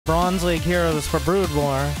Bronze League Heroes for Brood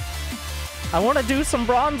War. I want to do some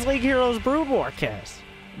Bronze League Heroes Brood War casts,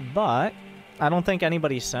 but I don't think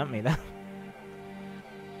anybody sent me that.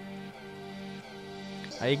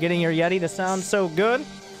 Are you getting your Yeti to sound so good?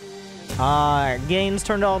 Gains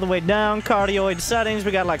turned all the way down. Cardioid settings.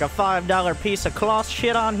 We got like a $5 piece of cloth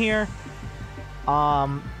shit on here.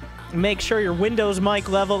 Make sure your Windows mic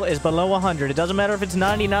level is below 100. It doesn't matter if it's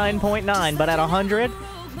 99.9, but at 100,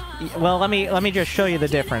 well, let me just show you the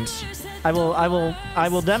difference. I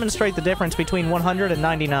will demonstrate the difference between 100 and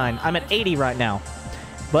 99. I'm at 80 right now.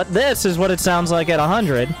 But this is what it sounds like at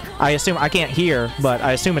 100. I assume I can't hear, but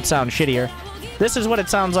I assume it sounds shittier. This is what it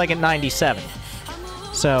sounds like at 97.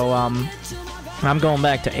 So, I'm going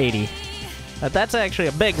back to 80. But that's actually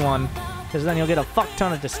a big one, because then you'll get a fuck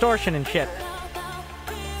ton of distortion and shit.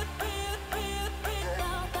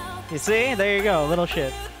 You see? There you go, little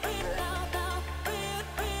shit.